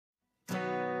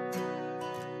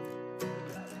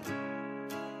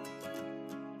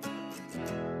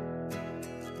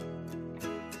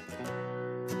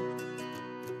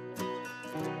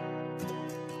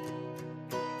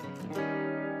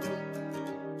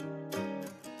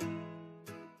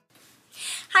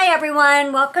Hi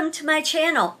everyone, welcome to my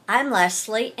channel. I'm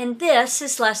Leslie and this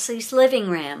is Leslie's Living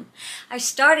Room. I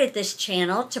started this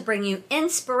channel to bring you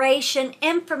inspiration,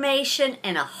 information,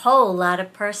 and a whole lot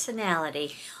of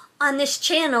personality. On this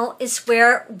channel is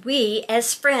where we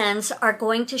as friends are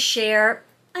going to share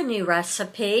a new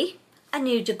recipe, a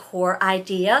new decor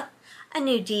idea, a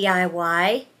new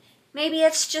DIY. Maybe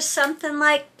it's just something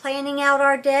like planning out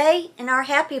our day in our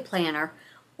Happy Planner,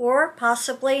 or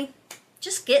possibly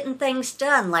just getting things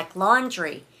done like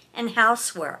laundry and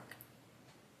housework.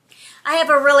 I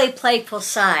have a really playful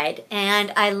side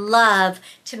and I love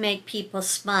to make people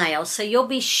smile, so you'll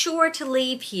be sure to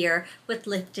leave here with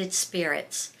lifted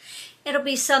spirits. It'll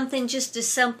be something just as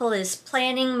simple as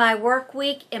planning my work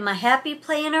week in my Happy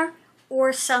Planner,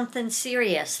 or something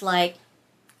serious like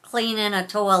cleaning a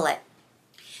toilet.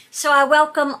 So I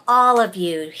welcome all of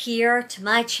you here to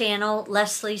my channel,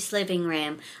 Leslie's Living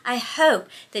Room. I hope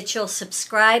that you'll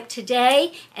subscribe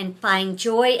today and find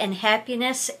joy and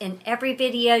happiness in every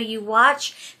video you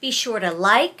watch. Be sure to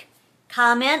like,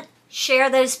 comment, share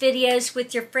those videos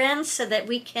with your friends so that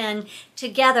we can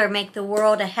together make the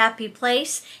world a happy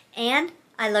place. And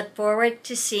I look forward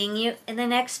to seeing you in the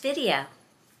next video.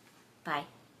 Bye.